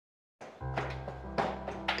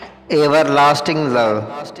Everlasting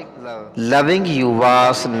love. Loving you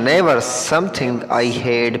was never something I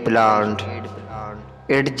had planned.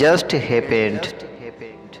 It just happened.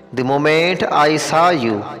 The moment I saw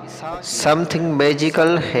you, something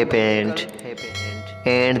magical happened.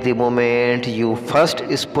 And the moment you first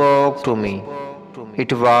spoke to me,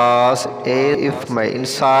 it was as if my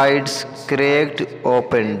insides cracked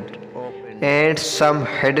open and some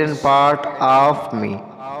hidden part of me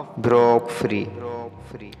broke free.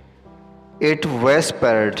 It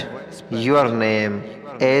whispered your name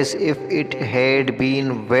as if it had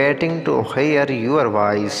been waiting to hear your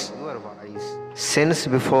voice since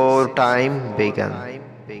before time began.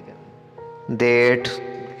 That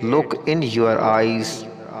look in your eyes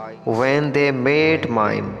when they met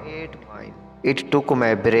mine, it took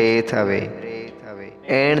my breath away.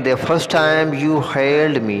 And the first time you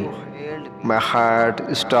held me, my heart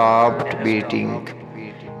stopped beating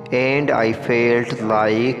and I felt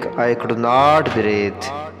like I could not breathe.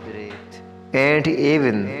 And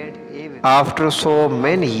even after so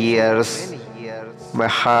many years, my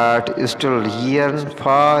heart still yearns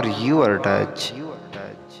for your touch.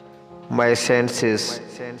 My senses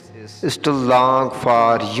still long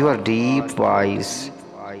for your deep voice.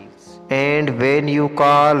 And when you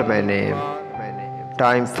call my name,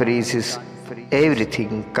 time freezes,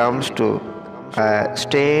 everything comes to a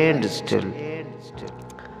standstill.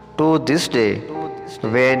 To this day,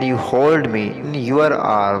 when you hold me in your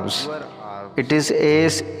arms, it is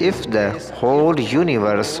as if the whole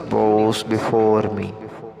universe bows before me.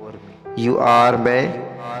 You are my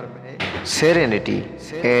serenity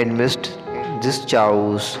and midst this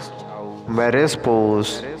chaos, my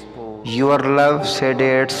repose. Your love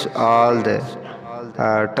sedates all the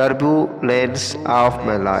turbulence of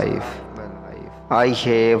my life. I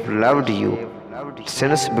have loved you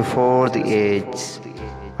since before the age.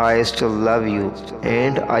 I still love you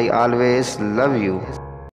and I always love you.